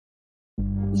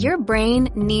Your brain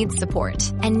needs support,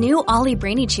 and new Ollie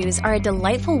Brainy Chews are a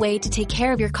delightful way to take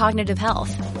care of your cognitive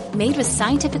health. Made with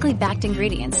scientifically backed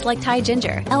ingredients like Thai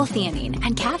ginger, L-theanine,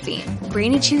 and caffeine,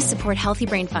 Brainy Chews support healthy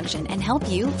brain function and help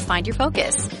you find your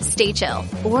focus, stay chill,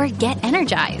 or get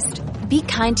energized. Be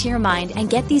kind to your mind and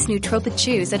get these nootropic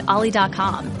chews at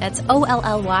Ollie.com. That's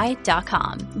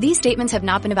OLLY.com. These statements have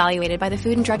not been evaluated by the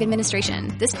Food and Drug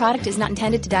Administration. This product is not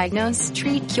intended to diagnose,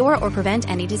 treat, cure, or prevent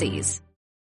any disease.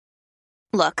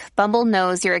 Look, Bumble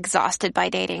knows you're exhausted by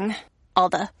dating. All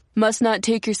the, must not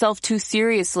take yourself too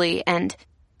seriously, and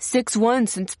 6'1"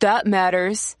 since that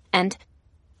matters, and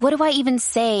what do I even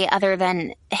say other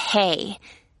than, hey?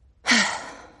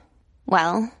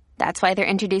 Well, that's why they're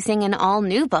introducing an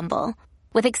all-new Bumble,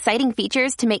 with exciting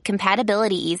features to make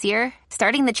compatibility easier,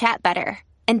 starting the chat better,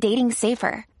 and dating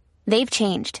safer. They've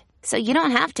changed, so you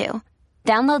don't have to.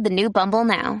 Download the new Bumble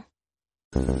now.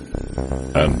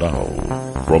 And now,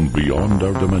 from beyond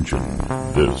our dimension,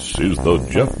 this is the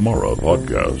Jeff Mara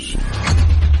Podcast.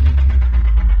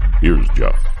 Here's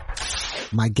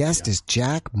Jeff. My guest is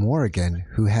Jack Morgan,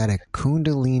 who had a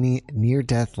Kundalini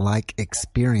near-death-like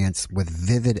experience with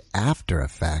vivid after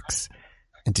effects.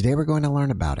 And today we're going to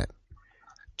learn about it.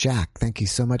 Jack, thank you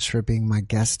so much for being my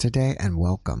guest today, and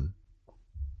welcome.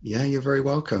 Yeah, you're very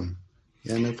welcome.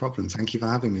 Yeah, no problem. Thank you for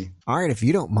having me. All right, if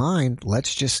you don't mind,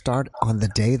 let's just start on the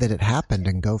day that it happened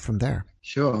and go from there.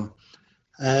 Sure.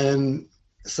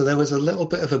 So there was a little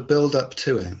bit of a build-up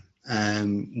to it,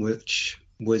 which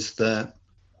was that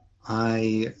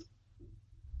I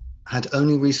had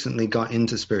only recently got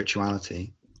into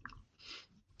spirituality,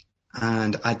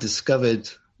 and I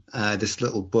discovered this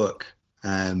little book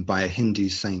by a Hindu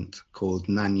saint called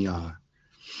Nanyar.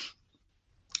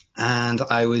 And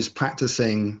I was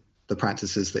practicing the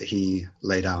practices that he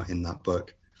laid out in that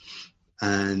book.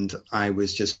 And I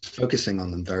was just focusing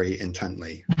on them very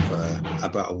intently for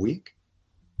about a week.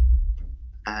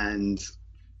 And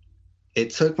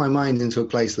it took my mind into a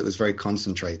place that was very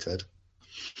concentrated.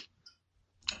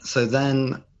 So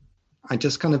then I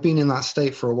just kind of been in that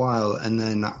state for a while. And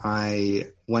then I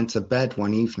went to bed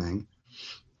one evening.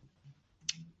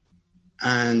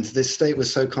 And this state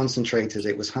was so concentrated,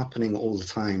 it was happening all the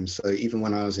time. So even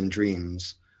when I was in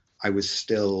dreams, I was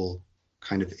still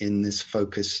kind of in this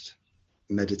focused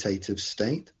meditative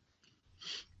state.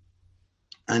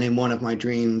 And in one of my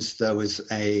dreams, there was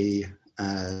a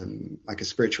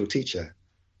spiritual teacher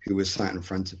who was sat in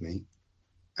front of me,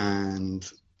 and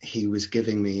he was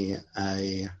giving me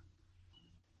a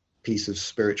piece of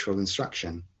spiritual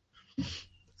instruction.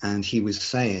 And he was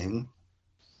saying,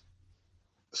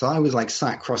 so I was like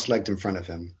sat cross-legged in front of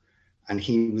him, and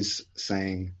he was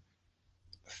saying,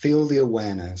 feel the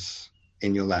awareness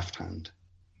in your left hand.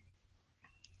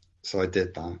 So I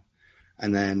did that.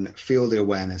 And then feel the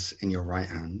awareness in your right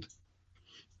hand.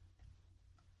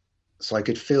 So I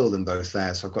could feel them both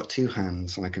there. So I've got two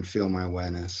hands and I can feel my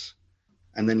awareness.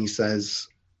 And then he says,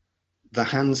 the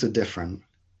hands are different,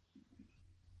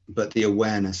 but the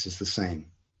awareness is the same.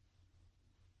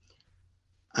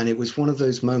 And it was one of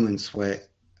those moments where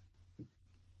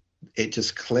it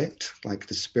just clicked, like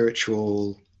the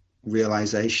spiritual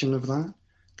realization of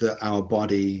that our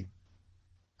body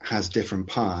has different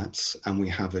parts and we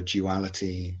have a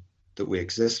duality that we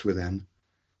exist within,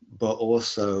 but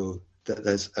also that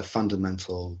there's a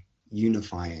fundamental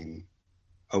unifying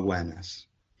awareness.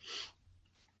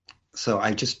 So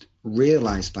I just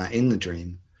realized that in the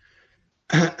dream.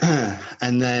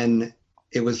 And then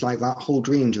it was like that whole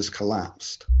dream just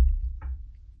collapsed,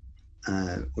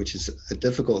 which is a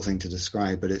difficult thing to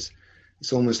describe, but it's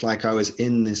almost like I was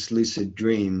in this lucid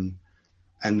dream,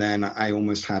 and then I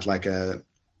almost had like a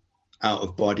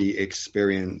out-of-body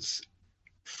experience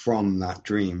from that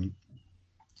dream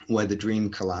where the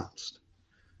dream collapsed.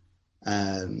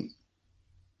 And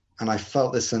I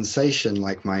felt this sensation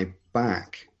like my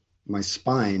back, my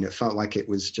spine, it felt like it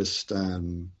was just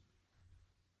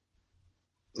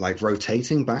like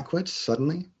rotating backwards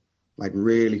suddenly, like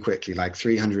really quickly, like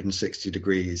 360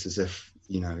 degrees, as if,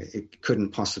 it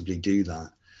couldn't possibly do that.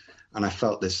 And I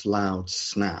felt this loud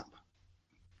snap.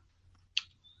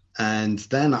 And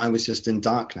then I was just in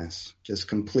darkness, just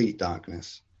complete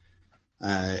darkness.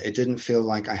 It didn't feel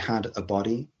like I had a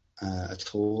body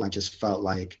at all. I just felt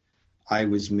like I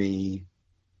was me.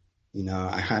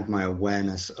 I had my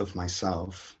awareness of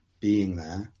myself being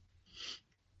there.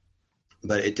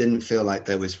 But it didn't feel like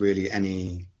there was really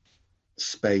any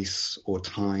space or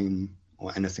time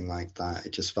or anything like that.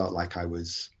 It just felt like I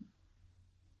was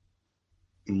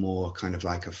more kind of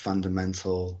like a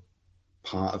fundamental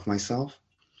part of myself.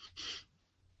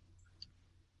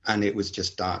 And it was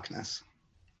just darkness.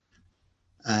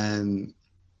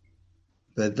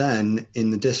 But then in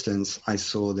the distance, I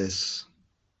saw this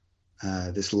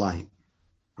light,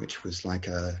 which was like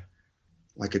a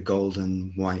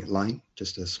golden white light,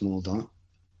 just a small dot.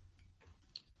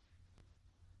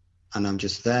 And I'm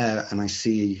just there, and I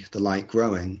see the light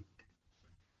growing.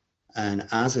 And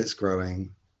as it's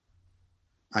growing,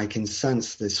 I can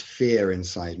sense this fear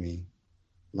inside me,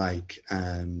 like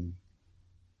a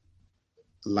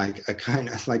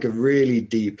really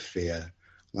deep fear,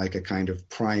 like a kind of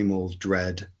primal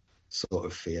dread sort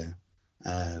of fear,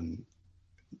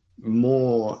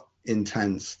 more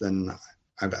intense than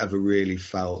I've ever really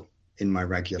felt in my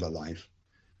regular life.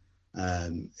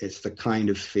 It's the kind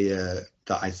of fear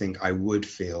that I think I would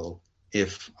feel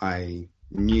if I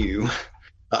knew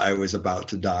that I was about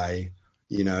to die,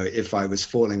 if I was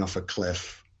falling off a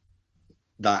cliff,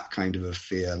 that kind of a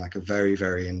fear, like a very,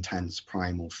 very intense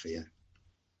primal fear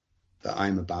that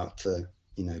I'm about to,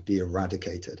 be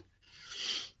eradicated.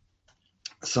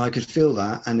 So I could feel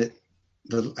that, and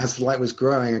as the light was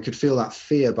growing, I could feel that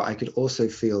fear, but I could also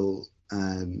feel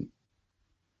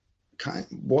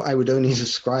what I would only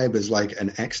describe as like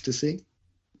an ecstasy,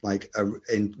 like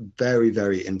in very,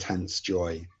 very intense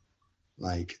joy,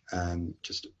 like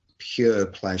just pure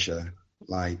pleasure.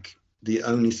 Like the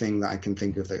only thing that I can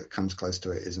think of that comes close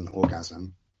to it is an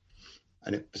orgasm.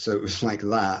 And so it was like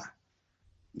that.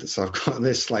 So I've got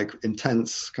this like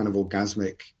intense kind of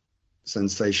orgasmic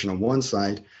sensation on one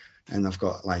side, and I've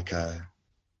got like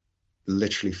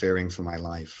literally fearing for my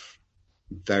life,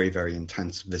 very, very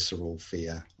intense visceral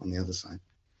fear on the other side.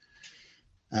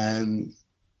 And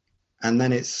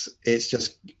then it's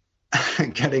just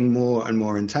getting more and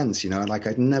more intense, like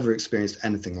I'd never experienced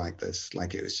anything like this.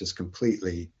 Like it was just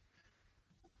completely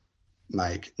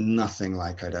like nothing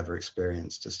like I'd ever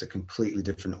experienced, just a completely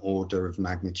different order of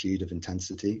magnitude of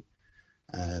intensity.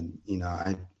 In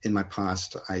my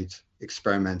past, I'd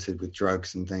experimented with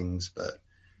drugs and things, but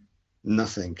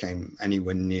nothing came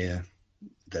anywhere near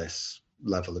this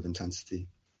level of intensity.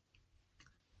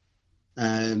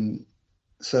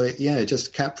 So it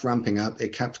just kept ramping up.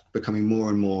 It kept becoming more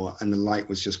and more, and the light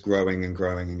was just growing and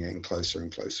growing and getting closer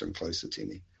and closer and closer to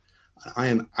me. I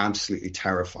am absolutely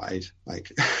terrified,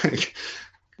 like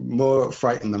more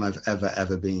frightened than I've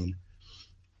ever been.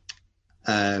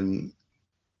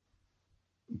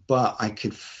 But I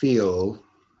could feel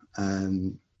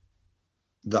that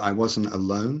I wasn't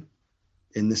alone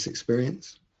in this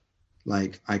experience.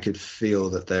 Like I could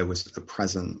feel that there was a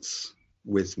presence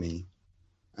with me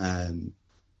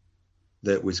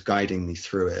that was guiding me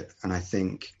through it. And I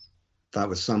think that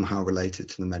was somehow related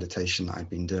to the meditation that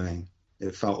I'd been doing.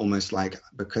 It felt almost like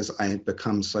because I had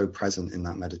become so present in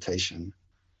that meditation,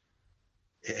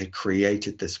 it had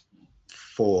created this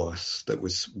force that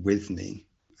was with me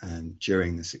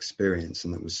during this experience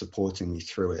and that was supporting me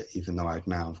through it, even though I'd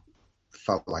now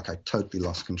felt like I totally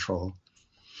lost control.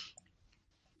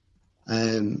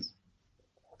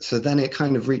 So then it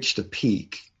kind of reached a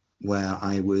peak where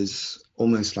I was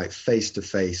almost like face to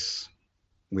face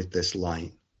with this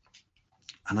light.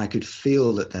 And I could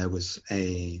feel that there was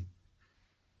a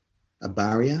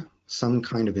barrier, some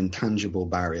kind of intangible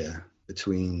barrier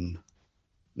between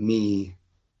me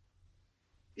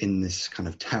in this kind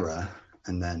of terror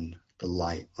and then the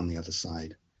light on the other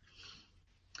side.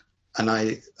 And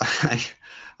I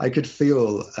could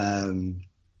feel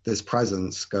this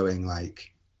presence going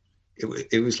like,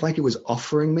 it was like it was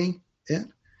offering me it.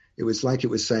 It was like it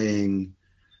was saying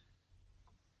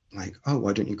like, oh,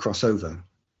 why don't you cross over?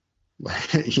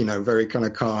 Very kind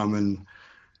of calm and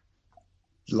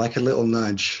like a little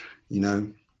nudge,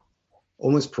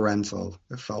 almost parental.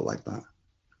 It felt like that.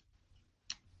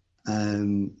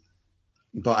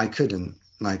 But I couldn't.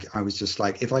 Like, I was just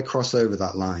like, if I cross over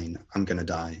that line, I'm going to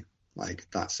die. Like,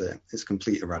 that's it. It's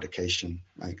complete eradication.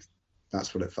 Like,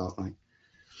 that's what it felt like.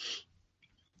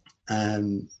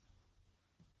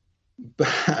 But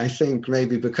I think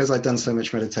maybe because I'd done so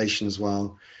much meditation as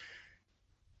well,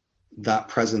 that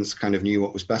presence kind of knew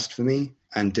what was best for me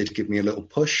and did give me a little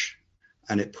push,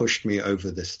 and it pushed me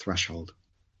over this threshold.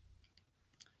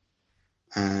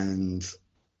 And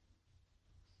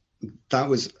that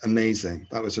was amazing.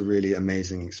 That was a really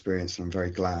amazing experience. And I'm very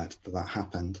glad that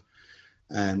happened.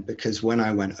 Because when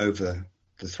I went over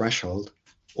the threshold,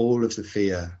 all of the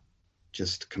fear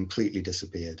just completely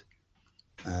disappeared,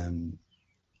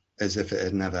 as if it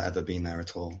had never, ever been there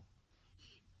at all.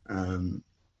 And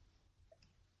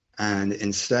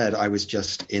instead, I was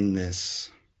just in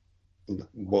this,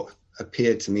 what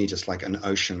appeared to me just like an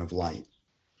ocean of light.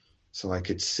 So I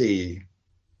could see,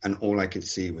 and all I could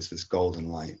see was this golden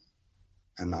light.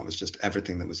 And that was just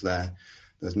everything that was there.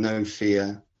 There was no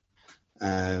fear.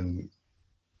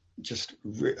 just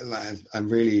a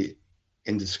really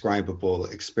indescribable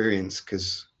experience,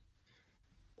 because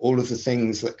all of the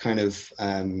things that kind of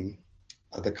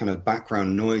are the kind of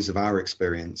background noise of our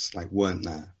experience like weren't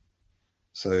there.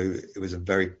 So it was a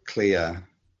very clear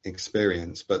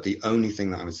experience, but the only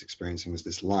thing that I was experiencing was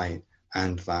this light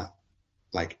and that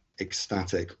like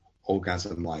ecstatic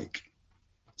orgasm-like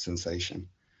sensation.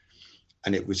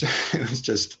 And it was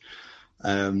just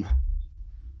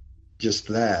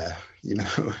there, you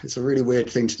know. It's a really weird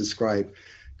thing to describe,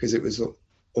 because it was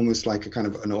almost like a kind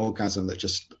of an orgasm that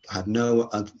just had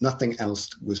nothing else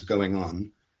was going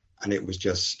on, and it was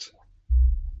just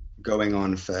going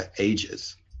on for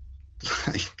ages.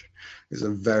 Like, it was a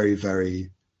very, very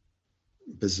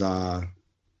bizarre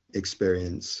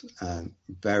experience,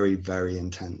 very, very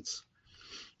intense.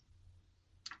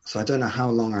 So I don't know how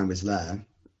long I was there.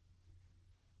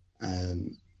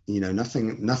 You know,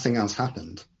 nothing else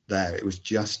happened there. It was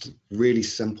just really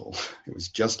simple. It was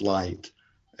just light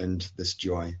and this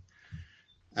joy.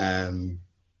 And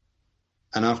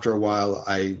after a while,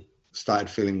 I started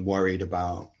feeling worried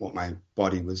about what my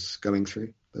body was going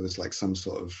through. There was like some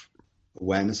sort of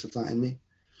awareness of that in me.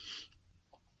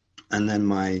 And then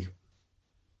my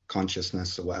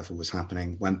consciousness or whatever was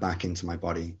happening went back into my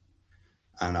body,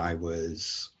 and I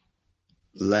was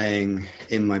laying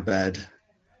in my bed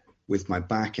with my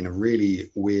back in a really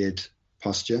weird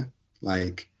posture,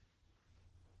 like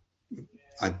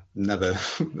I'd never,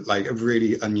 like a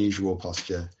really unusual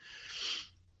posture,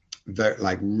 very,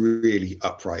 like really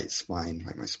upright spine,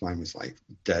 like my spine was like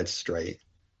dead straight,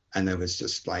 and there was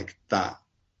just like that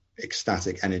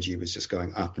ecstatic energy was just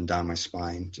going up and down my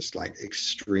spine, just like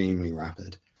extremely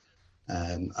rapid,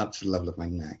 up to the level of my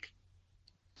neck.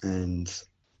 And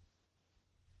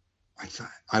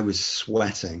I was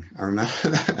sweating. I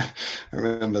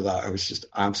remember that. I was just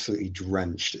absolutely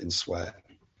drenched in sweat.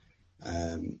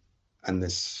 And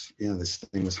this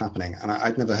thing was happening. And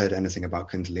I'd never heard anything about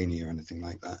Kundalini or anything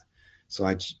like that. So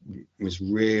I was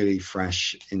really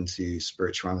fresh into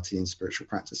spirituality and spiritual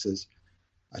practices.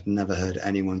 I'd never heard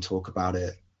anyone talk about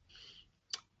it.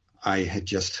 I had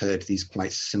just heard these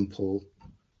quite simple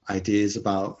ideas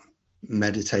about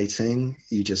meditating.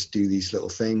 You just do these little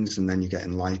things and then you get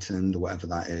enlightened, or whatever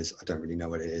that is. I don't really know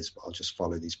what it is, but I'll just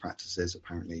follow these practices.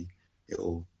 Apparently it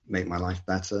will make my life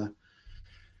better.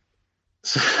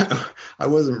 So I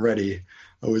wasn't ready.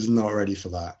 I was not ready for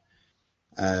that.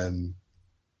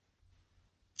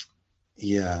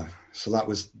 Yeah. So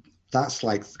that's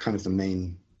like kind of the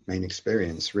main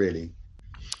experience, really.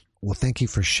 Well, thank you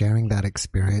for sharing that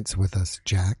experience with us,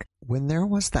 Jack. When there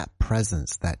was that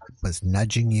presence that was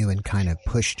nudging you and kind of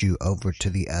pushed you over to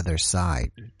the other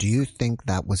side, do you think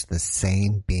that was the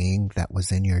same being that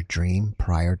was in your dream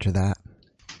prior to that?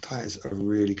 That is a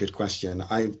really good question.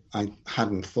 I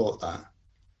hadn't thought that.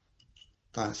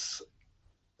 That's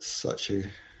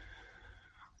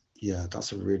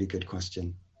a really good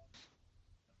question.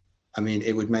 I mean,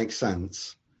 it would make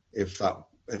sense if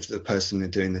the person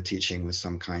doing the teaching was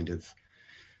some kind of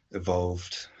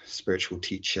evolved spiritual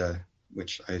teacher,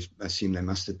 which I assume they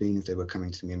must have been if they were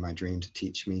coming to me in my dream to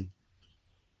teach me.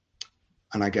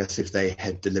 And I guess if they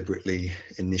had deliberately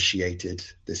initiated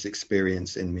this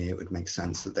experience in me, it would make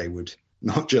sense that they would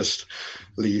not just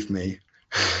leave me.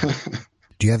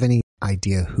 Do you have any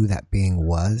idea who that being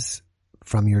was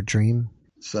from your dream?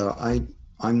 So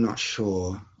I'm not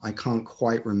sure. I can't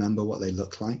quite remember what they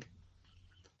look like.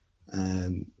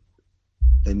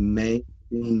 They may have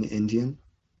been Indian.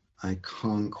 I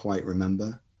can't quite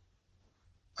remember.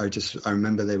 I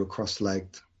remember they were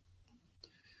cross-legged.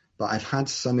 But I've had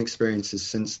some experiences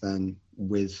since then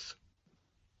with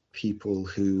people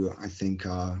who I think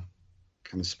are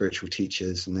kind of spiritual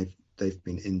teachers, and they've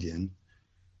been Indian.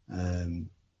 But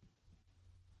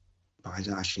I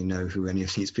don't actually know who any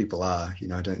of these people are. You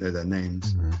know, I don't know their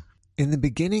names. Mm-hmm. In the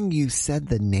beginning, you said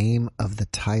the name of the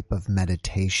type of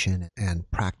meditation and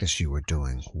practice you were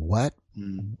doing. What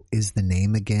is the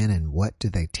name again, and what do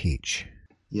they teach?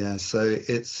 Yeah, so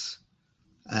it's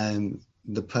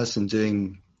the person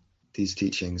doing these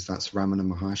teachings, that's Ramana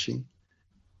Maharshi.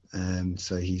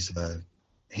 So he's a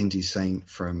Hindu saint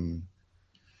from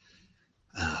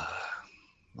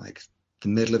like the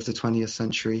middle of the 20th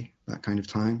century, that kind of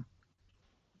time.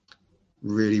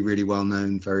 Really, really well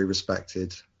known, very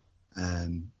respected.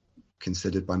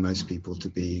 Considered by most people to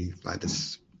be like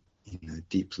this, you know,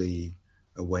 deeply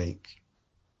awake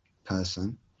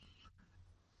person.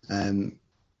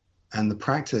 And the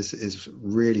practice is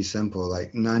really simple.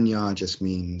 Like Nanya just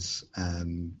means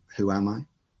who am I?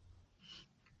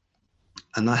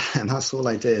 And that's all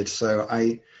I did. So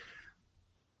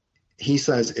he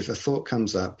says if a thought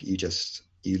comes up, you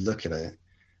look at it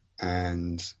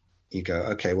and you go,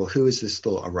 okay, well, who is this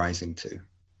thought arising to?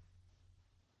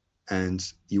 And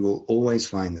you will always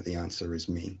find that the answer is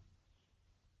me.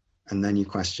 And then you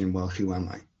question, well, who am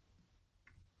I?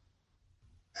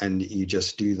 And you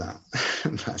just do that.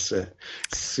 That's it.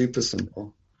 Super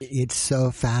simple. It's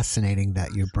so fascinating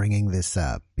that you're bringing this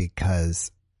up, because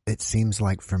it seems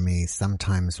like for me,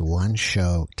 sometimes one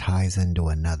show ties into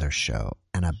another show.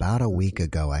 And about a week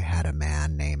ago, I had a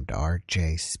man named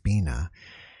R.J. Spina,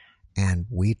 and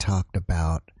we talked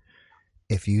about,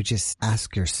 if you just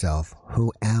ask yourself,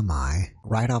 who am I?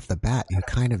 Right off the bat, you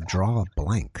kind of draw a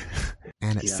blank.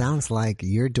 And it sounds like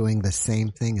you're doing the same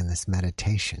thing in this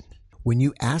meditation. When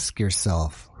you ask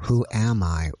yourself, who am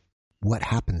I? What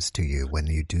happens to you when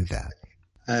you do that?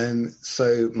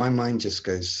 So my mind just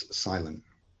goes silent.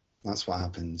 That's what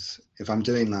happens. If I'm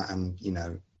doing that and,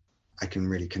 I can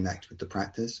really connect with the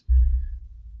practice,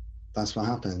 that's what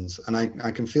happens. And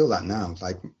I can feel that now.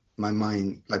 Like my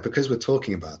mind, like because we're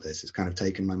talking about this, it's kind of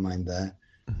taken my mind there.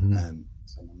 Mm-hmm.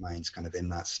 So my mind's kind of in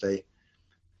that state.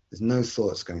 There's no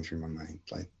thoughts going through my mind.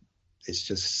 Like it's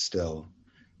just still.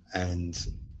 And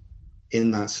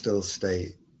in that still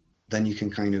state, then you can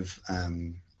kind of,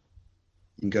 you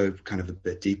can go kind of a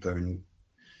bit deeper, and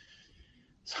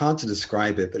it's hard to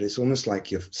describe it, but it's almost like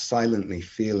you're silently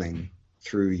feeling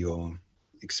through your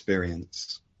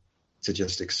experience to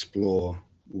just explore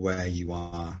where you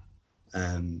are.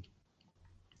 And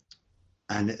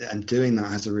doing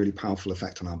that has a really powerful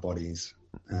effect on our bodies.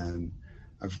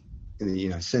 I've,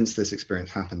 since this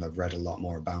experience happened, I've read a lot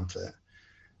more about it,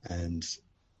 and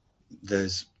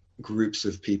there's groups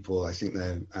of people, I think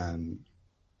they're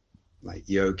like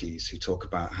yogis, who talk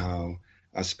about how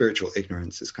our spiritual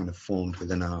ignorance is kind of formed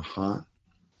within our heart,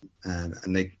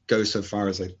 and they go so far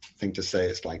as I think to say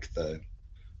it's like the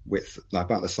width, like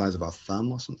about the size of our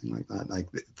thumb or something like that, like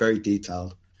very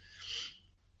detailed.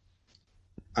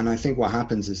 And I think what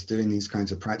happens is, doing these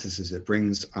kinds of practices, it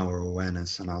brings our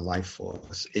awareness and our life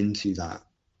force into that,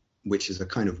 which is a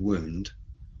kind of wound.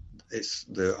 It's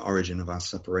the origin of our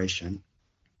separation.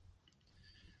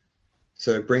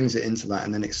 So it brings it into that,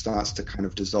 and then it starts to kind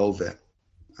of dissolve it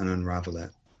and unravel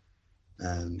it,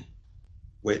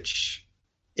 which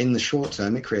in the short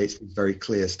term, it creates very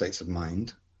clear states of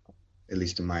mind, at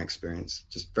least in my experience,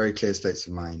 just very clear states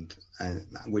of mind,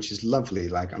 which is lovely.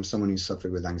 Like, I'm someone who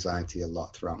suffered with anxiety a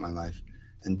lot throughout my life,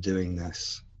 and doing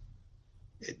this,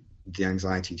 the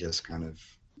anxiety just kind of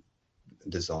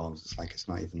dissolves. It's like it's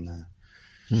not even there.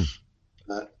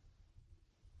 But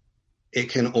it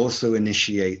can also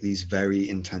initiate these very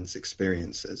intense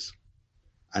experiences.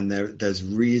 And there's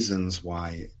reasons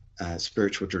why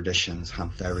spiritual traditions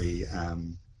have very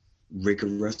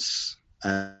rigorous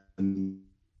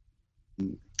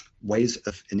ways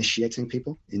of initiating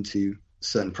people into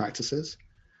certain practices.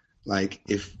 Like,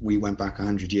 if we went back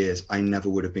 100 years, I never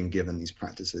would have been given these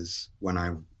practices when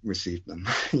I received them,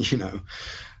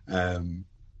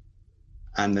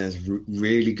 and there's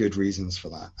really good reasons for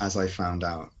that, as I found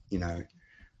out.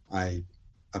 I've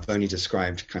only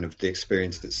described kind of the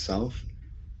experience itself,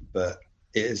 but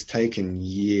it has taken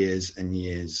years and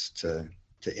years to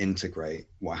integrate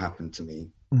what happened to me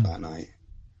that night.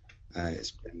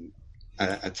 It's been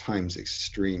at times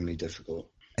extremely difficult.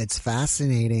 It's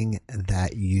fascinating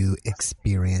that you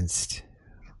experienced,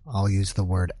 I'll use the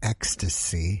word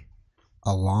ecstasy,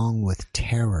 along with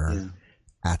terror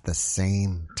at the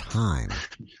same time.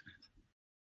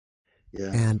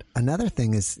 And another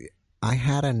thing is, I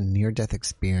had a near-death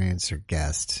experience or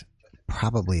guest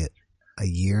probably a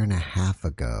year and a half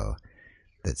ago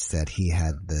that said he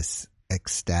had this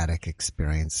ecstatic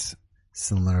experience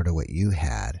similar to what you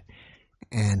had.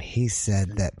 And he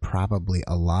said that probably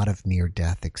a lot of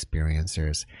near-death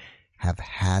experiencers have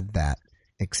had that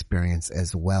experience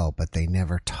as well, but they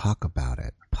never talk about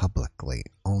it publicly,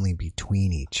 only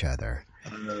between each other.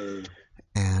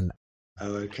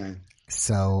 Okay.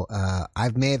 So I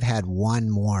may have had one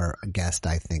more guest,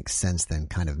 I think, since then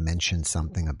kind of mentioned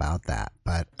something about that.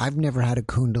 But I've never had a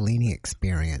Kundalini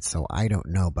experience, so I don't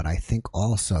know. But I think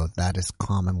also that is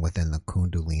common within the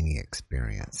Kundalini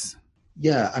experience.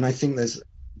 Yeah, and I think there's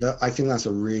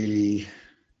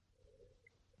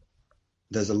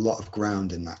a lot of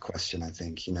ground in that question. I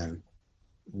think,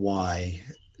 why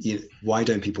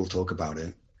don't people talk about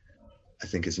it? I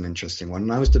think is an interesting one.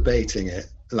 And I was debating it,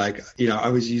 I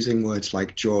was using words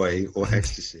like joy or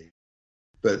ecstasy,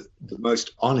 but the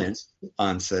most honest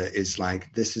answer is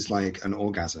this is like an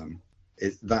orgasm.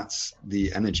 That's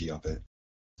the energy of it.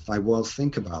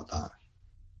 Think about that.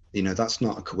 That's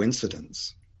not a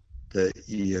coincidence that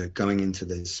you're going into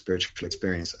this spiritual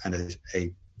experience and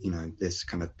this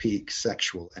kind of peak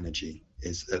sexual energy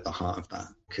is at the heart of that.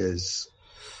 Because,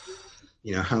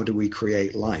 you know, how do we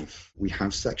create life? We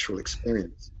have sexual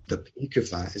experience. The peak of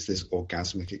that is this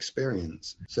orgasmic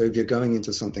experience. So if you're going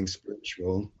into something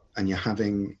spiritual and you're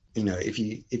having, you know, if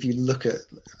you look at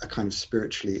a kind of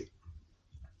spiritually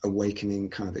awakening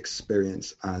kind of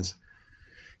experience as,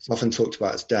 it's often talked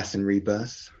about as death and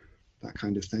rebirth, that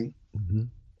kind of thing. Mm-hmm.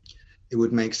 It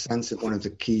would make sense that one of the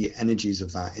key energies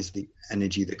of that is the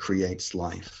energy that creates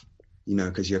life, you know,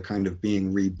 because you're kind of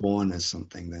being reborn as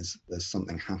something. There's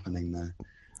something happening there.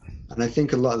 And I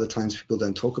think a lot of the times people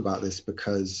don't talk about this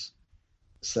because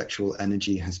sexual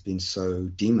energy has been so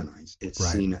demonized. It's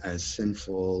right. Seen as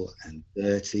sinful and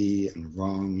dirty and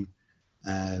wrong.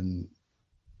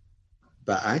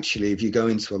 But actually, if you go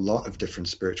into a lot of different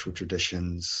spiritual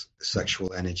traditions,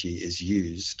 sexual energy is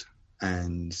used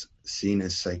and seen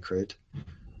as sacred.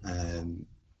 You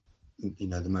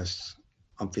know, the most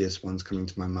obvious ones coming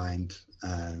to my mind,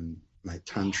 like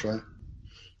Tantra,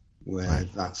 where right.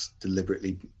 That's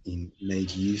deliberately been made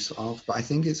use of. But I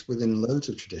think it's within loads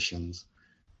of traditions.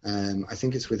 I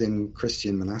think it's within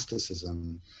Christian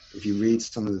monasticism. If you read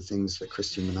some of the things that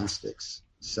Christian monastics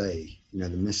say, you know,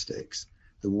 the mystics,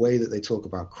 the way that they talk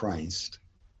about Christ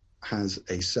has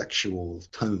a sexual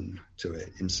tone to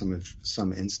it in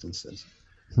some instances.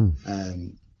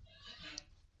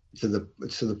 To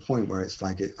the point where it's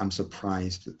like, I'm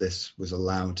surprised that this was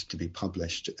allowed to be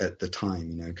published at the time,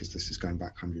 you know, because this is going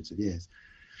back hundreds of years.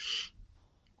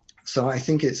 So I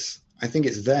think it's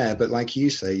there, but like you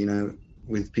say, you know,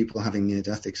 with people having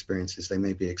near-death experiences, they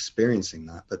may be experiencing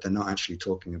that, but they're not actually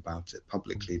talking about it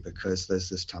publicly because there's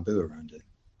this taboo around it.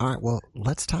 All right, well,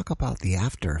 let's talk about the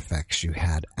after effects you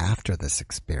had after this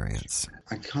experience.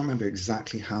 I can't remember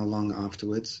exactly how long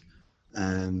afterwards.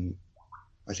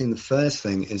 I think the first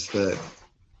thing is that,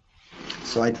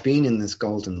 so I'd been in this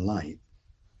golden light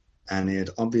and it had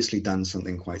obviously done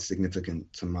something quite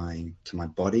significant to my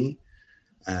body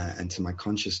and to my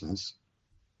consciousness.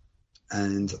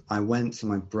 And I went to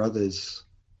my brother's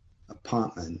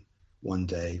apartment one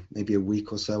day, maybe a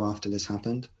week or so after this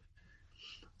happened.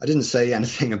 I didn't say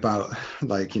anything about,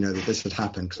 like, you know, that this had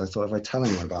happened, because I thought if I tell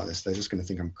anyone about this, they're just going to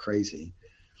think I'm crazy.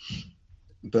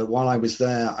 But while I was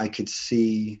there, I could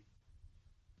see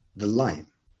the light,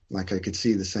 like I could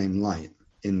see the same light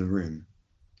in the room.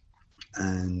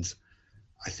 And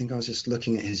I think I was just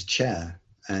looking at his chair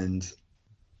and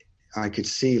I could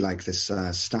see like this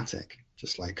static,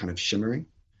 just like kind of shimmering.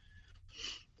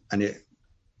 And it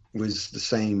was the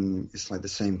same, it's like the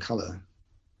same color.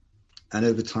 And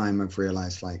over time, I've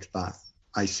realized like that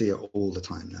I see it all the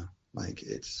time now. Like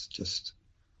it's just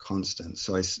constant.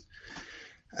 So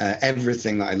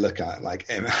everything that I look at,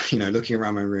 like, you know, looking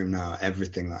around my room now,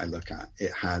 everything that I look at,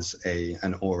 it has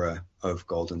an aura of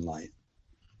golden light.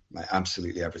 Like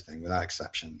absolutely everything, without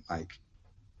exception. Like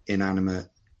inanimate,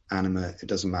 animate, it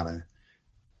doesn't matter.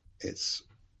 It's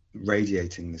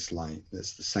radiating this light.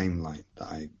 It's the same light that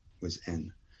I was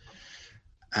in.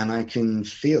 And I can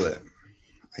feel it.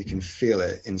 I can feel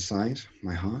it inside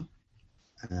my heart.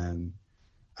 And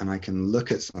I can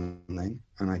look at something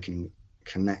and I can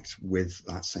connect with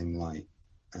that same light,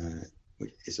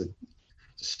 which is a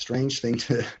strange thing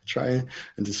to try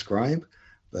and describe,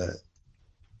 but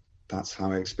that's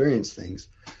how I experience things.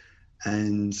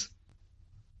 And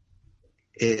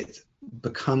it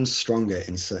becomes stronger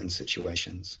in certain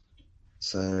situations.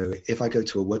 So if I go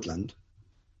to a woodland,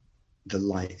 the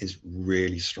light is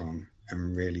really strong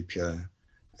and really pure.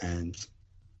 And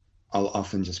I'll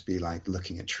often just be like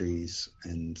looking at trees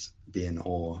and be in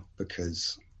awe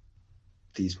because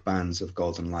these bands of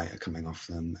golden light are coming off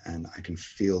them and I can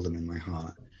feel them in my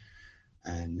heart,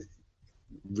 and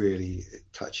really it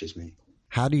touches me.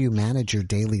 How do you manage your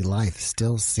daily life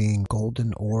still seeing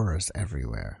golden auras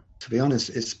everywhere? To be honest,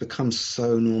 it's become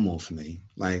so normal for me.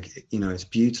 Like, you know, it's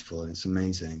beautiful and it's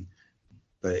amazing,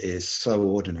 but it's so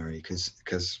ordinary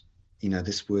because, you know,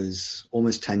 this was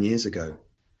almost 10 years ago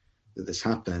that this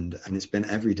happened, and it's been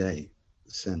every day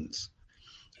since.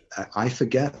 I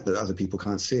forget that other people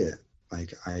can't see it.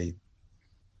 Like I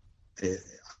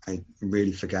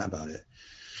really forget about it.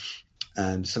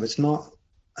 So it's not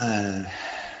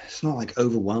like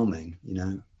overwhelming, you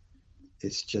know,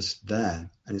 it's just there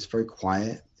and it's very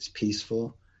quiet. It's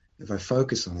peaceful. If I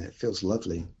focus on it, it feels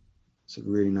lovely. It's a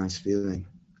really nice feeling.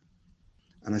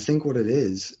 And I think what it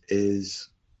is,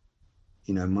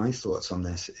 you know, my thoughts on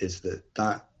this is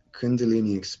that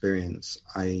Kundalini experience,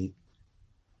 I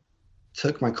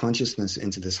took my consciousness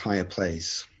into this higher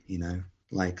place, you know,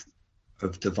 like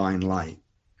of divine light.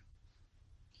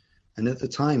 And at the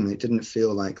time, it didn't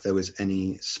feel like there was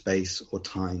any space or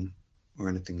time or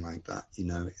anything like that. You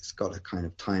know, it's got a kind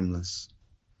of timeless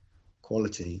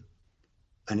quality,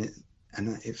 and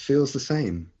it feels the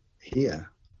same here,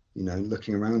 you know,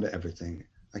 looking around at everything.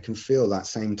 I can feel that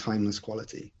same timeless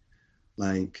quality.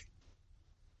 Like,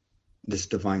 this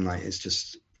divine light is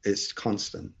just, it's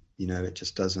constant, you know, it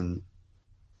just doesn't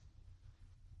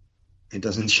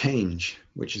change,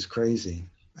 which is crazy.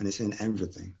 And it's in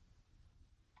everything.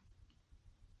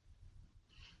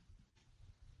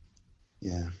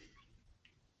 Yeah.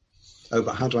 Oh,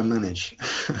 but how do I manage?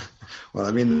 Well,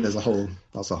 I mean, that's a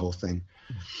whole thing.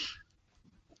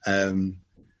 I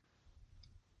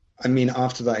mean,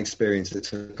 after that experience, it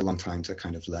took a long time to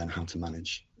kind of learn how to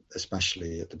manage,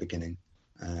 especially at the beginning,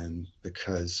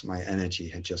 because my energy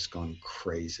had just gone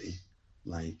crazy.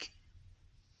 Like,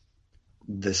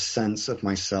 the sense of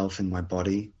myself in my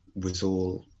body was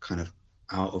all kind of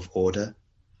out of order,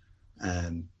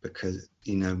 because,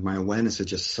 you know, my awareness had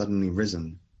just suddenly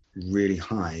risen really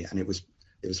high, and it was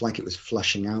like it was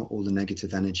flushing out all the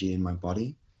negative energy in my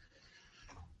body.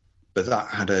 But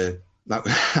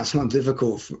that's not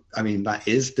difficult. That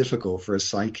is difficult for a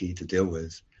psyche to deal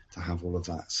with, to have all of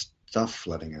that stuff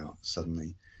flooding out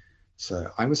suddenly.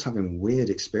 So I was having weird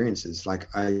experiences. Like,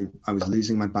 I was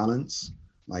losing my balance.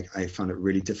 Like, I found it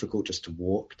really difficult just to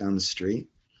walk down the street,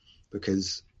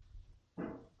 because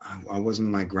I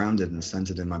wasn't like grounded and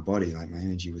centered in my body. Like, my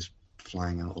energy was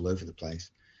flying out all over the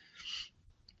place.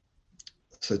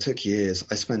 So it took years.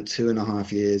 I spent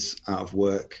 2.5 years out of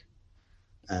work,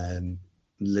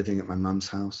 living at my mum's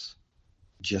house,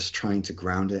 just trying to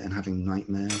ground it, and having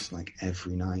nightmares like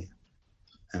every night,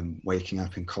 and waking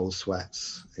up in cold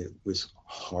sweats. It was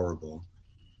horrible.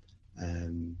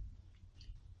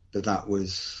 But that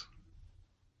was,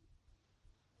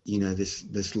 you know,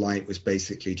 this light was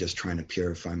basically just trying to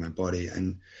purify my body.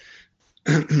 And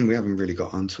we haven't really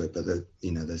got onto it, but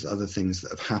there's other things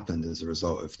that have happened as a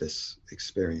result of this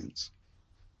experience,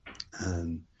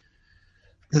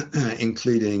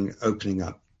 including opening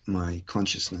up my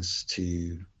consciousness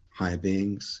to higher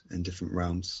beings and different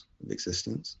realms of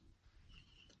existence.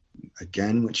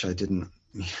 Again, which I didn't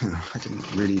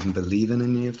really even believe in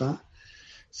any of that.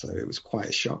 So it was quite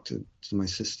a shock to my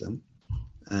system.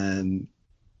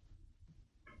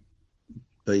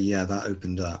 But yeah, that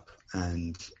opened up,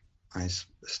 and I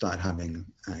started having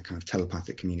a kind of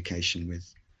telepathic communication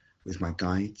with my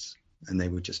guides, and they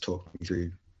would just talk me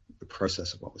through the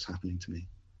process of what was happening to me.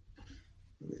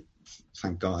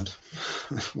 Thank God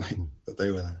that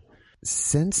they were there.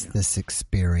 Since this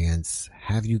experience,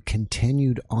 have you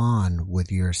continued on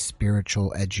with your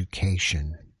spiritual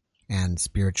education and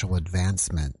spiritual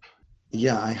advancement?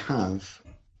 Yeah, I have,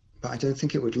 but I don't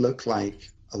think it would look like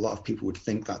a lot of people would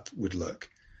think that would look.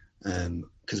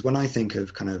 Because when I think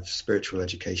of kind of spiritual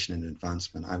education and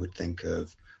advancement, I would think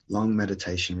of long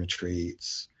meditation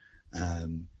retreats,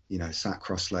 sat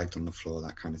cross-legged on the floor,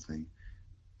 that kind of thing.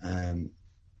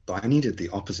 But I needed the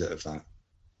opposite of that.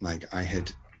 Like, I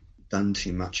had done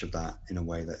too much of that in a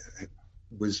way that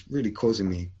was really causing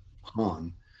me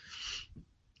harm.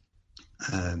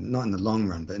 Not in the long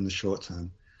run, but in the short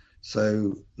term.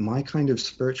 So my kind of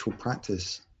spiritual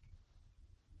practice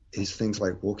is things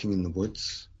like walking in the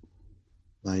woods,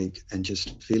 and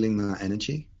just feeling that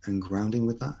energy and grounding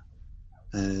with that.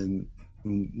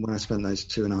 When I spent those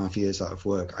 2.5 years out of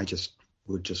work, I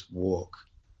would just walk.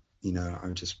 I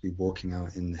would just be walking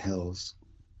out in the hills,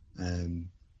 and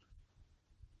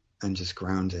just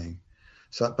grounding.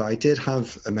 But I did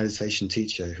have a meditation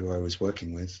teacher who I was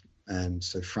working with,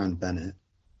 so Fran Bennett.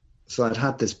 So I'd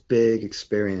had this big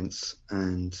experience,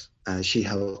 and she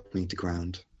helped me to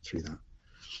ground through that.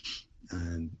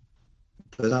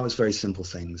 But that was very simple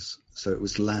things. So it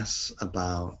was less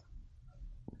about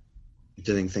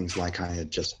doing things like I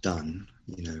had just done,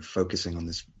 focusing on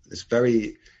this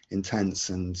very intense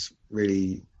and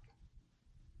really,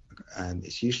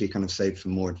 it's usually kind of saved for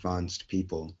more advanced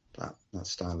people, that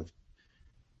style of,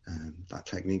 that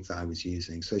technique that I was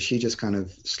using. So she just kind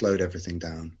of slowed everything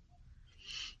down,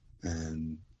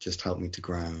 and just helped me to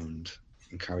ground,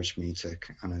 encouraged me to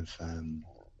kind of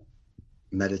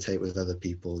meditate with other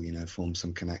people, form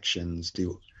some connections,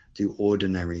 do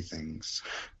ordinary things,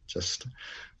 just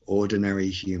ordinary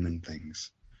human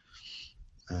things.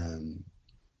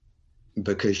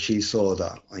 Because she saw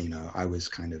that, I was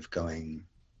kind of going,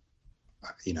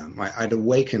 I'd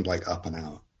awakened like up and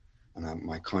out, and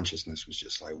my consciousness was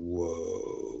just like,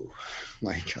 whoa,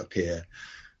 like up here,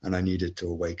 and I needed to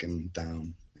awaken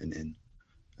down and in,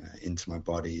 into my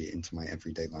body, into my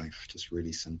everyday life, just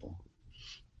really simple.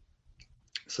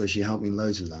 So she helped me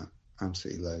loads with that,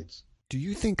 absolutely loads. Do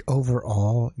you think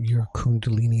overall your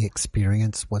Kundalini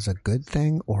experience was a good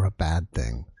thing or a bad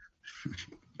thing?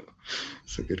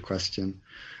 It's a good question.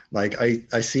 Like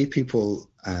I see people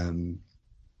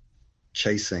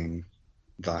chasing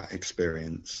that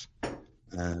experience,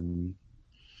 you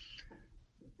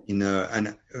know,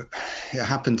 and it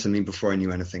happened to me before I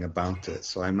knew anything about it.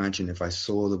 So I imagine if I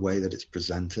saw the way that it's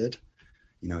presented,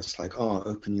 you know, it's like, oh,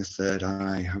 open your third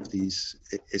eye, have these,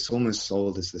 it's almost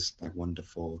sold as this like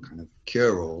wonderful kind of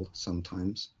cure-all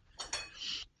sometimes.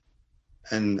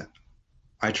 And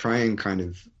I try and kind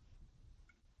of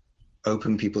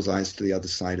open people's eyes to the other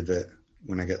side of it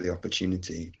when I get the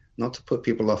opportunity, not to put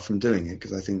people off from doing it,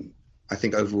 because I think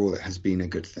overall it has been a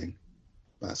good thing.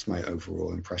 That's my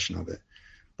overall impression of it.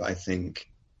 But I think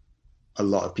a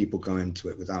lot of people go into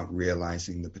it without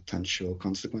realizing the potential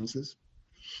consequences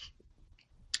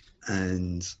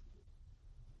and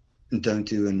don't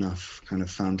do enough kind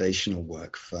of foundational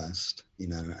work first, you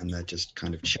know, and they're just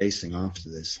kind of chasing after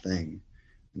this thing.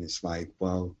 And it's like,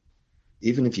 well,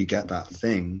 even if you get that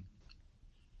thing,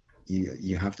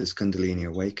 you have this Kundalini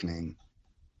awakening,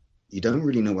 you don't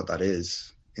really know what that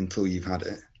is until you've had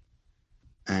it.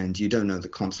 And you don't know the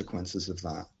consequences of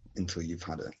that until you've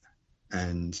had it.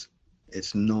 And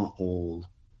it's not all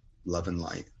love and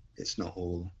light. It's not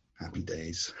all happy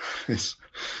days. It's,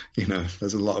 you know,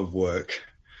 there's a lot of work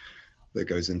that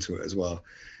goes into it as well.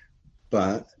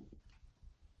 But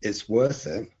it's worth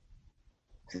it.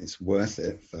 It's worth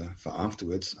it for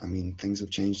afterwards. I mean, things have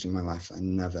changed in my life I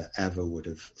never, ever would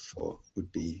have thought would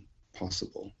be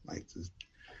possible. Like the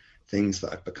things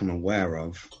that I've become aware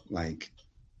of, like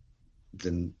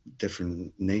the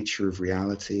different nature of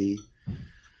reality,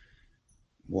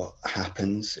 what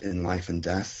happens in life and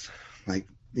death, like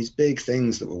these big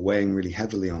things that were weighing really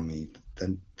heavily on me,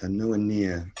 they're nowhere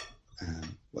near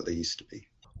what they used to be.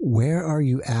 Where are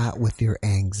you at with your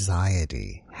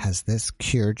anxiety? Has this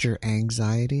cured your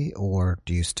anxiety, or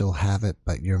do you still have it,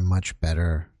 but you're much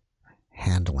better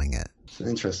handling it? It's an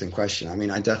interesting question. I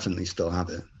mean, I definitely still have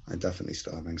it. I definitely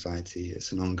still have anxiety.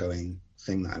 It's an ongoing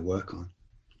thing that I work on.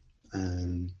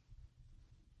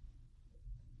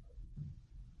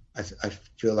 I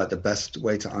feel like the best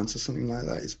way to answer something like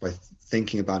that is by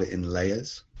thinking about it in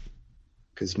layers,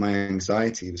 because my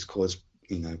anxiety was caused,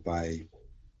 you know, by,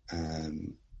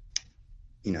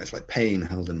 you know, it's like pain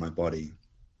held in my body.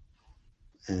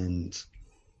 And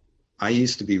I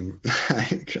used to be, a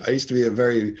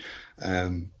very,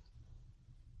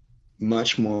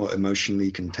 much more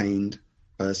emotionally contained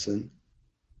person.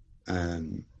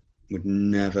 Would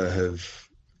never have,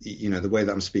 you know, the way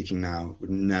that I'm speaking now would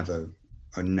never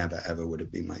ever would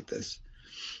have been like this.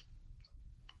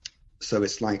 So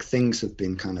it's like things have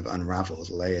been kind of unraveled,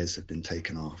 layers have been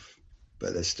taken off,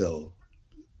 but there's still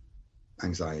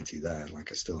anxiety there.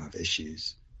 Like I still have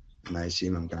issues, and I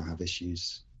assume I'm going to have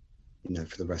issues, you know,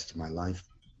 for the rest of my life,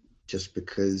 just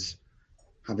because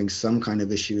having some kind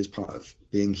of issue is part of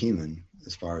being human,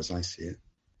 as far as I see it.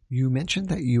 You mentioned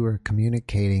that you were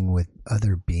communicating with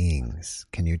other beings.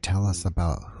 Can you tell us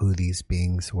about who these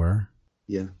beings were?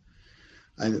 Yeah.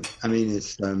 I mean,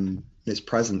 it's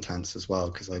present tense as well,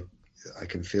 because I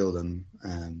can feel them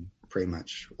pretty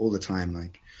much all the time.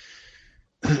 Like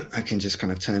I can just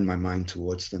kind of turn my mind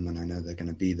towards them, and I know they're going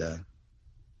to be there.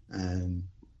 Trying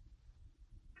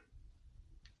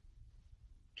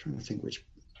to think which.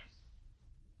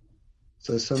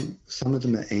 So some of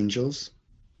them are angels,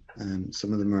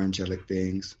 some of them are angelic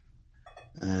beings.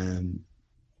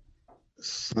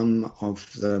 Some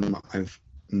of them I've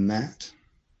met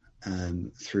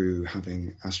through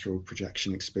having astral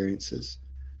projection experiences.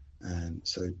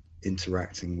 So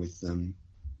interacting with them,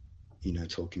 you know,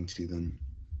 talking to them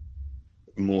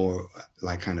more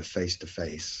like kind of face to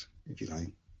face, if you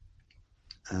like.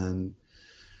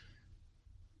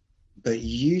 But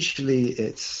usually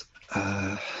it's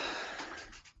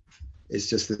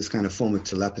just this kind of form of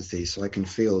telepathy, so I can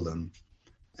feel them.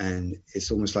 And it's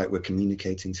almost like we're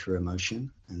communicating through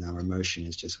emotion, and our emotion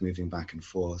is just moving back and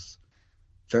forth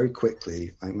very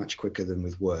quickly, like much quicker than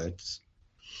with words.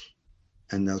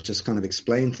 And they'll just kind of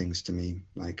explain things to me,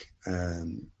 like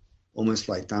almost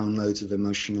like downloads of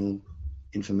emotional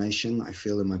information that I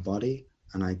feel in my body,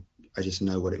 and I just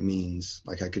know what it means.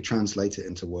 Like I could translate it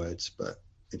into words, but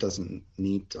it doesn't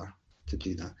need to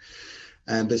do that.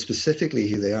 But specifically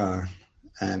who they are,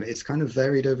 it's kind of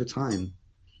varied over time.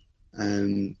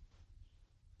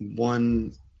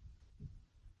 One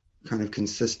kind of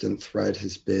consistent thread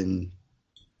has been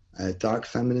dark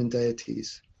feminine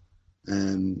deities.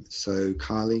 So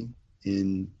Kali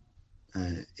in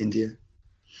India,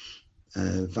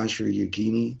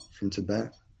 Vajrayogini from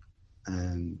Tibet,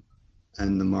 and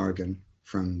the Morrigan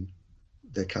from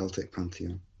the Celtic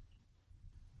pantheon.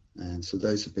 And so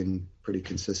those have been pretty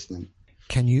consistent.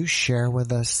 Can you share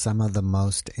with us some of the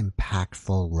most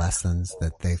impactful lessons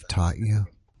that they've taught you?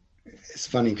 It's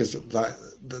funny because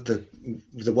the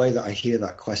way that I hear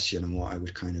that question and what I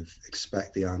would kind of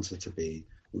expect the answer to be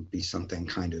would be something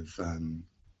kind of,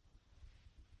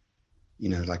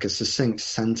 like a succinct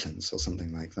sentence or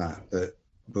something like that.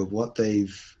 But what they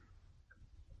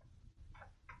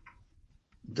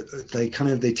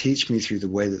teach me through the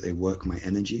way that they work my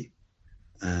energy.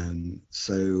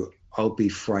 So I'll be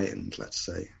frightened, let's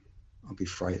say. I'll be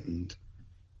frightened.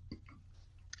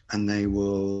 And they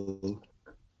will...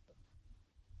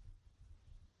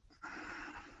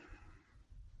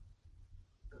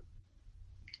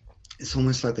 It's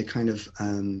almost like they kind of...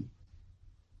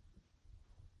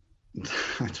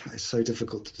 it's so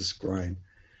difficult to describe.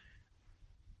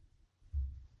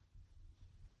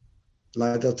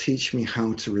 Like they'll teach me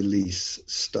how to release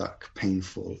stuck,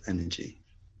 painful energy.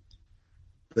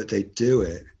 But they do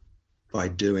it by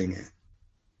doing it.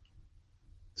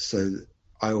 So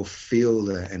I'll feel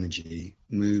their energy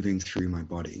moving through my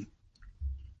body.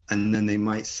 And then they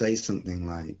might say something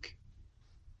like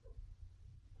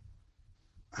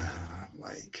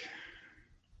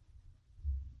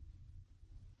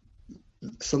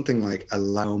something like,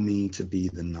 allow me to be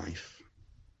the knife.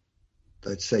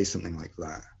 They'd say something like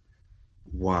that,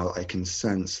 while I can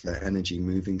sense their energy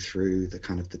moving through the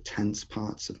kind of the tense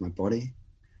parts of my body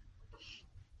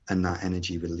and that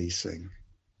energy releasing.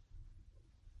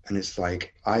 And it's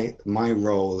like, my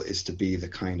role is to be the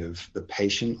kind of the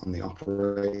patient on the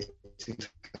operating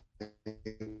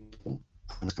table.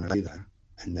 I'm just going to be there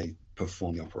and they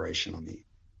perform the operation on me.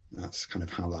 That's kind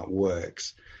of how that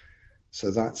works. So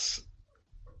that's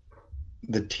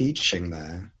the teaching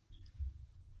there.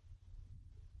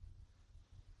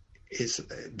 So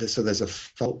there's a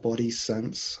felt body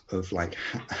sense of like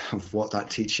of what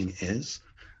that teaching is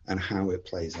and how it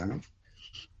plays out.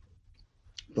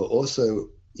 But also,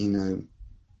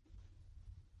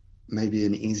 maybe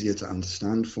an easier to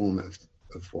understand form of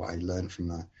what I learned from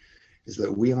that is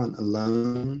that we aren't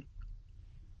alone.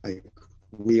 Like,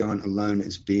 we aren't alone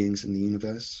as beings in the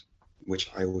universe, which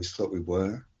I always thought we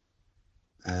were.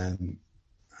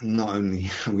 Not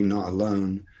only are we not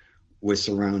alone, we're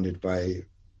surrounded by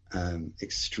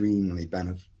extremely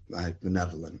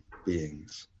benevolent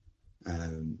beings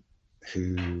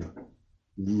who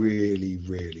really,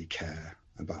 really care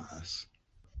about us.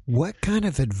 What kind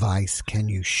of advice can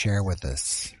you share with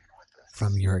us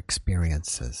from your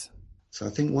experiences? So I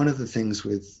think one of the things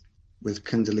with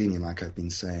Kundalini, like I've been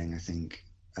saying, I think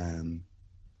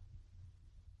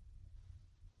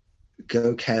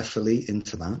go carefully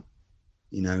into that.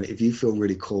 If you feel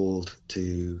really called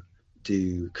to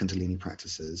do Kundalini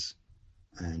practices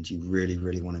and you really,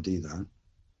 really want to do that,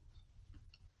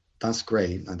 that's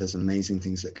great. Like, there's amazing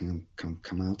things that can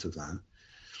come out of that.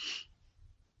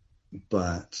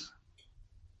 But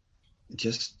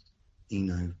just,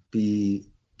 be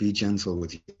gentle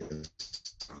with yourself.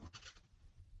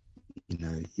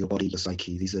 Your body, your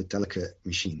psyche, these are delicate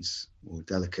machines or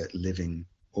delicate living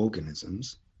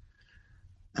organisms.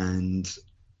 And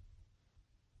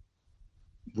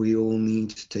we all need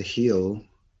to heal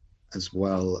as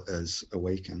well as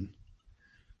awaken.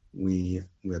 We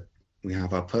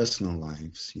have our personal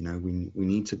lives, we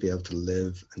need to be able to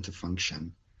live and to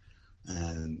function.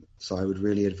 So I would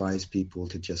really advise people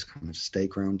to just kind of stay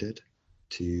grounded,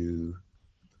 to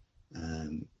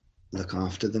look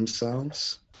after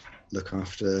themselves, look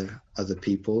after other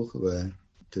people who are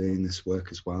doing this work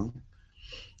as well,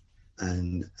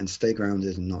 and stay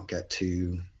grounded and not get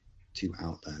too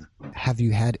out there. Have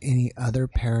you had any other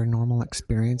paranormal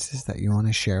experiences that you want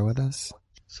to share with us?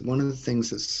 So one of the things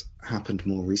that's happened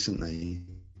more recently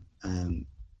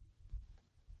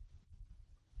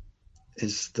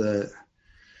is that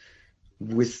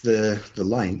with the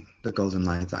light, the golden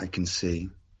light that I can see,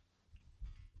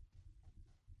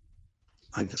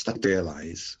 I've started to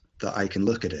realize that I can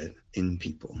look at it in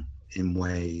people in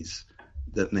ways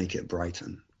that make it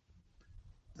brighten.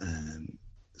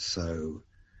 So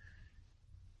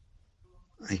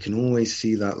I can always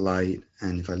see that light,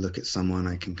 and if I look at someone,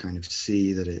 I can kind of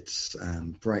see that it's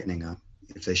brightening up.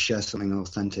 If they share something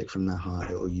authentic from their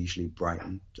heart, it will usually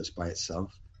brighten just by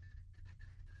itself.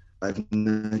 I've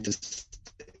noticed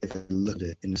if I look at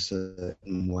it in a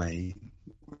certain way,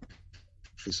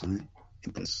 it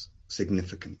improves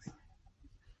significantly.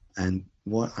 And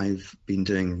what I've been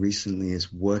doing recently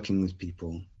is working with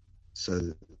people so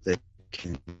that they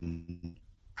can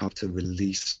help to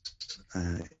release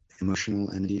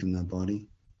emotional energy from their body,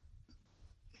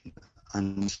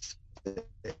 and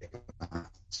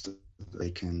so they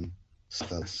can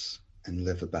suffer less and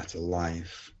live a better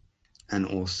life, and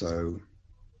also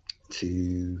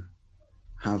to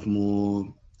have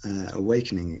more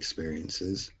awakening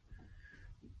experiences,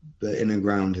 but in a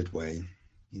grounded way,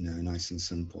 nice and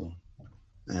simple.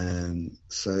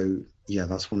 So yeah,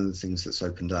 that's one of the things that's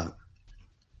opened up.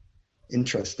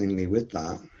 Interestingly, with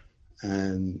that,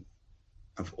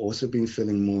 I've also been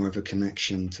feeling more of a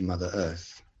connection to Mother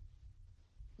Earth.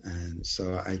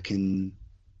 So I can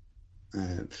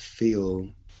feel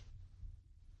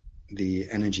the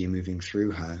energy moving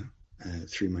through her,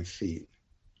 through my feet,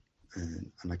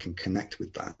 and I can connect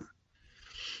with that.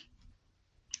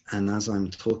 And as I'm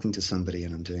talking to somebody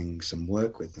and I'm doing some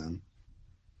work with them,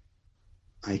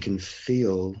 I can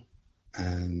feel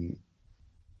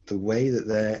the way that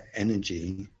their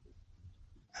energy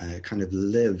kind of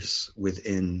lives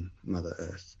within Mother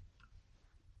Earth.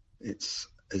 It's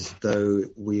as though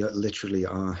we literally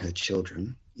are her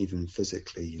children, even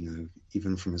physically,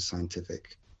 even from a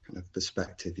scientific kind of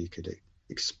perspective, you could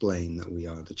explain that we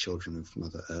are the children of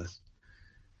Mother Earth.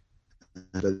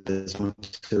 But there's more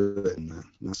to it than that.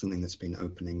 And that's something that's been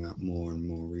opening up more and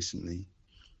more recently,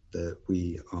 that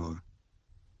we are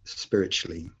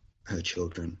spiritually her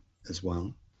children as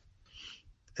well.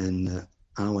 And that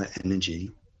our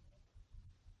energy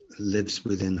lives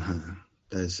within her.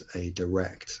 There's a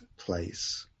direct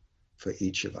place for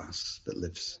each of us that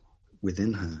lives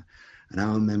within her. And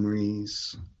our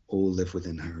memories all live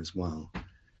within her as well.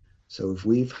 So if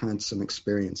we've had some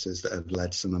experiences that have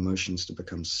led some emotions to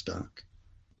become stuck,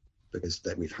 because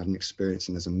that we've had an experience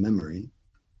and there's a memory,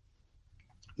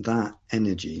 that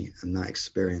energy and that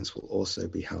experience will also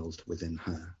be held within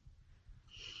her.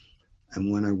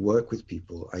 And when I work with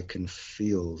people, I can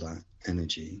feel that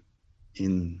energy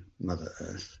in Mother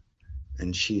Earth,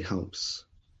 and she helps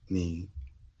me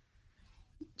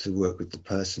to work with the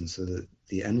person so that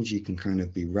the energy can kind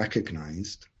of be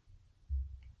recognized,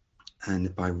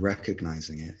 and by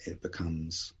recognizing it, it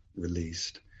becomes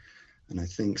released. And I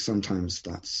think sometimes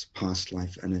that's past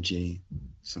life energy,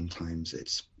 sometimes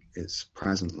it's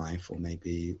present life, or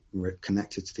maybe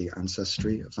connected to the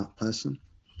ancestry of that person.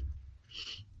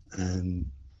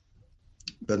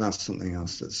 But that's something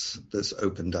else that's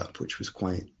opened up, which was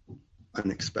quite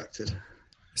unexpected.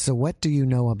 So what do you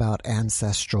know about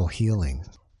ancestral healing?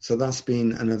 So that's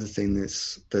been another thing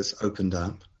that's opened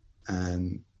up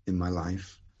in my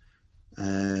life.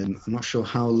 I'm not sure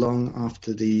how long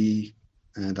after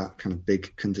that kind of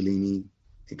big Kundalini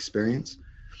experience,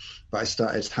 but I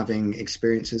started having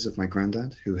experiences of my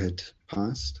granddad who had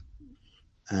passed,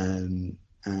 and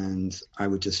I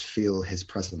would just feel his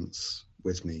presence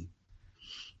with me.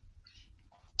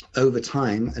 Over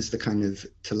time, as the kind of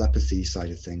telepathy side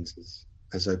of things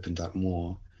has opened up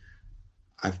more,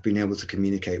 I've been able to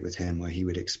communicate with him, where he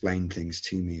would explain things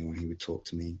to me or he would talk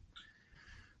to me.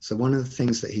 So one of the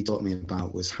things that he taught me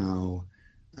about was how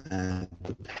the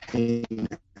pain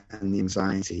and the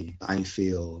anxiety I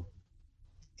feel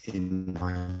in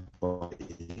my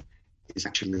body is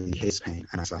actually his pain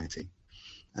and anxiety.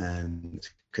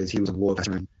 Because he was a war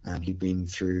veteran and he'd been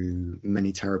through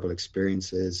many terrible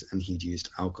experiences, and he'd used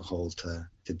alcohol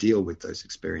to deal with those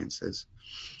experiences.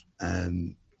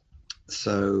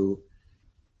 So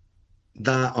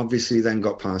that obviously then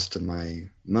got passed to my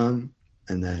mum,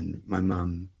 and then my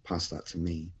mum passed that to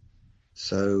me.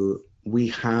 So we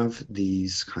have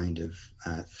these kind of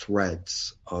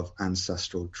threads of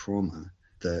ancestral trauma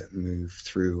that move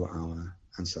through our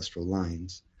ancestral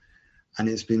lines. And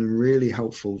it's been really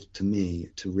helpful to me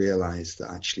to realize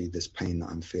that actually this pain that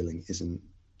I'm feeling isn't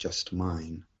just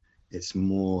mine. It's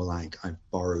more like I've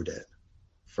borrowed it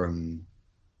from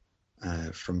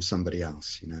somebody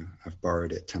else, I've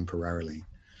borrowed it temporarily.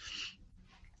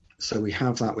 So we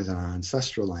have that within our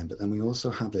ancestral line, but then we also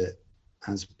have it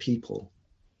as people,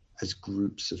 as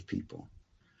groups of people.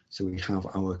 So we have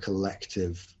our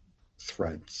collective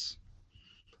threads,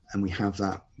 and we have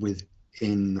that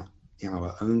within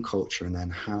our own culture, and then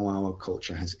how our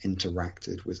culture has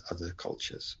interacted with other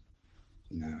cultures.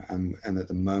 And at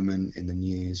the moment in the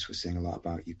news, we're seeing a lot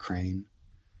about Ukraine.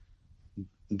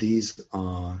 These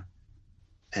are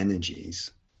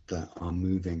energies that are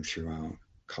moving throughout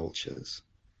cultures,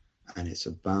 and it's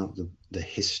about the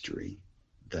history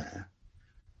there,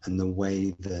 and the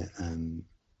way that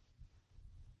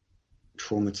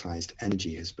traumatized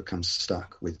energy has become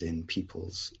stuck within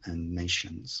peoples and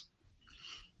nations.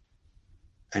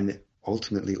 And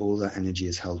ultimately, all that energy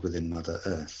is held within Mother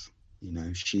Earth.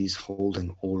 She's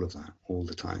holding all of that all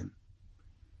the time.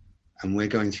 And we're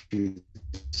going through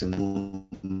this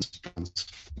enormous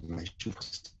transformation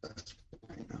process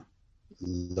right now.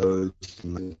 Loads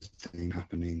and loads of things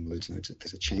happening, loads and loads of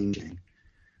things are changing.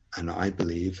 And I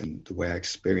believe, and the way I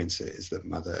experience it, is that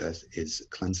Mother Earth is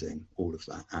cleansing all of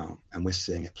that out. And we're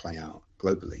seeing it play out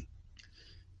globally.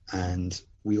 And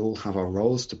we all have our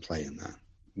roles to play in that.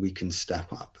 We can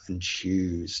step up and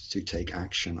choose to take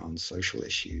action on social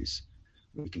issues.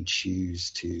 We can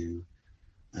choose to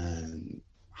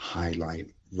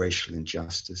highlight racial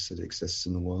injustice that exists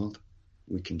in the world.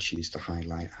 We can choose to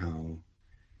highlight how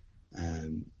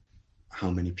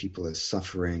many people are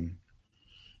suffering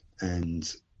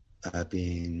and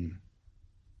being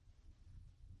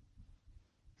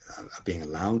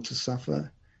allowed to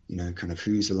suffer, kind of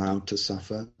who's allowed to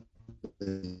suffer.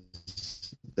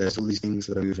 There's all these things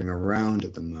that are moving around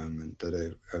at the moment that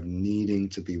are needing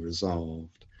to be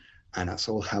resolved, and that's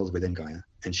all held within Gaia,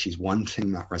 and she's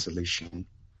wanting that resolution.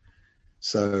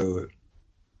 So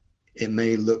it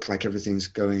may look like everything's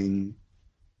going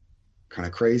kind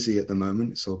of crazy at the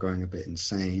moment, it's all going a bit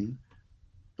insane,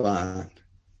 but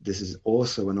this is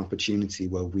also an opportunity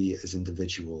where we as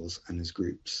individuals and as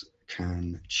groups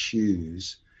can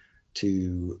choose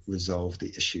to resolve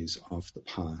the issues of the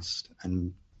past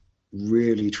and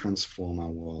really transform our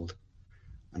world.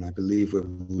 And I believe we're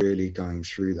really going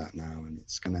through that now, and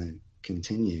it's going to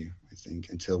continue, I think,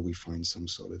 until we find some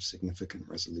sort of significant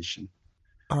resolution.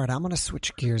 All right, I'm going to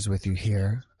switch gears with you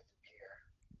here.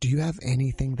 Do you have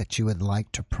anything that you would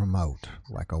like to promote,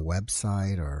 like a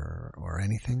website or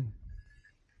anything?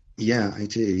 Yeah, I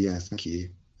do. Yeah, thank you.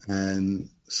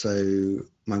 So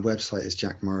my website is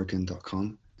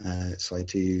jackmorrigan.com. So I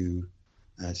do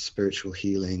spiritual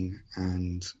healing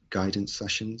and guidance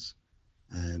sessions.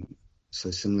 So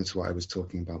similar to what I was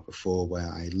talking about before, where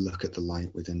I look at the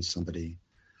light within somebody,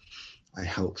 I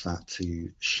help that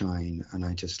to shine, and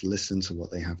I just listen to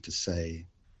what they have to say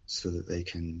so that they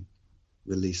can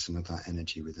release some of that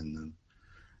energy within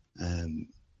them.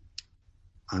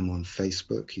 I'm on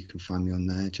Facebook. You can find me on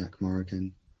there, Jack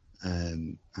Morrigan,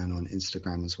 and on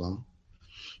Instagram as well.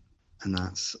 And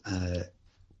that's, or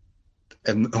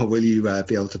will you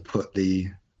be able to put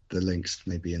the links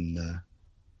maybe in the...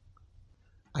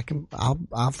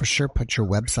 I'll for sure put your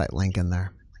website link in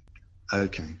there.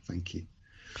 Okay, thank you.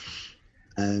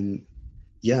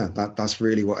 Yeah, that's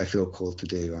really what I feel called to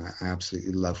do. I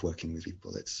absolutely love working with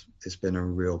people. It's been a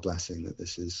real blessing that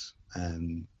this is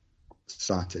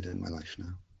started in my life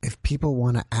now. If people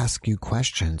want to ask you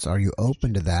questions, are you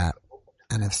open to that?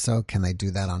 And if so, can they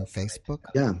do that on Facebook?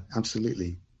 Yeah,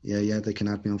 absolutely. Yeah, they can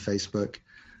add me on Facebook.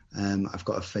 I've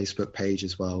got a Facebook page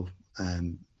as well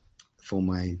for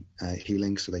my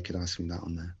healing, so they could ask me that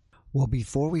on there. Well,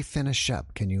 before we finish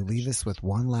up, can you leave us with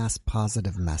one last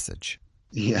positive message?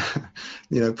 Yeah,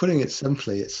 putting it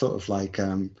simply, it's sort of like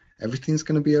everything's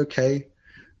going to be okay.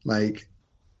 Like,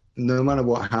 no matter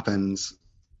what happens,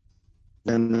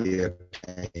 we're going to be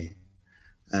okay.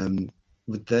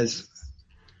 But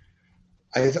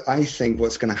I think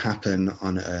what's going to happen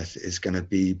on Earth is going to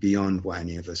be beyond what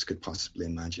any of us could possibly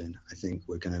imagine. I think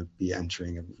we're going to be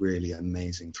entering a really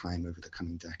amazing time over the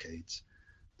coming decades.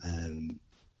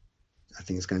 I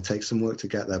think it's going to take some work to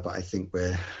get there, but I think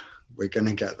we're going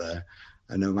to get there.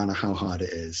 And no matter how hard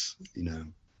it is,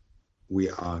 we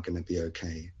are going to be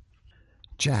okay.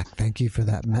 Jack, thank you for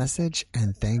that message,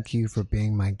 and thank you for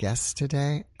being my guest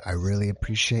today. I really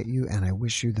appreciate you, and I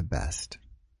wish you the best.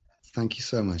 Thank you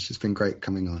so much. It's been great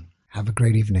coming on. Have a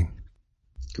great evening.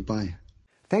 Goodbye.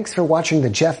 Thanks for watching the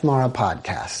Jeff Mara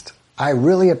podcast. I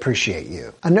really appreciate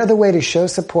you. Another way to show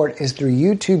support is through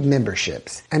YouTube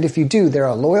memberships. And if you do, there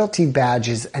are loyalty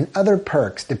badges and other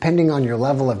perks depending on your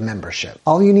level of membership.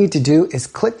 All you need to do is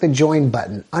click the join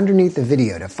button underneath the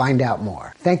video to find out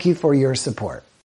more. Thank you for your support.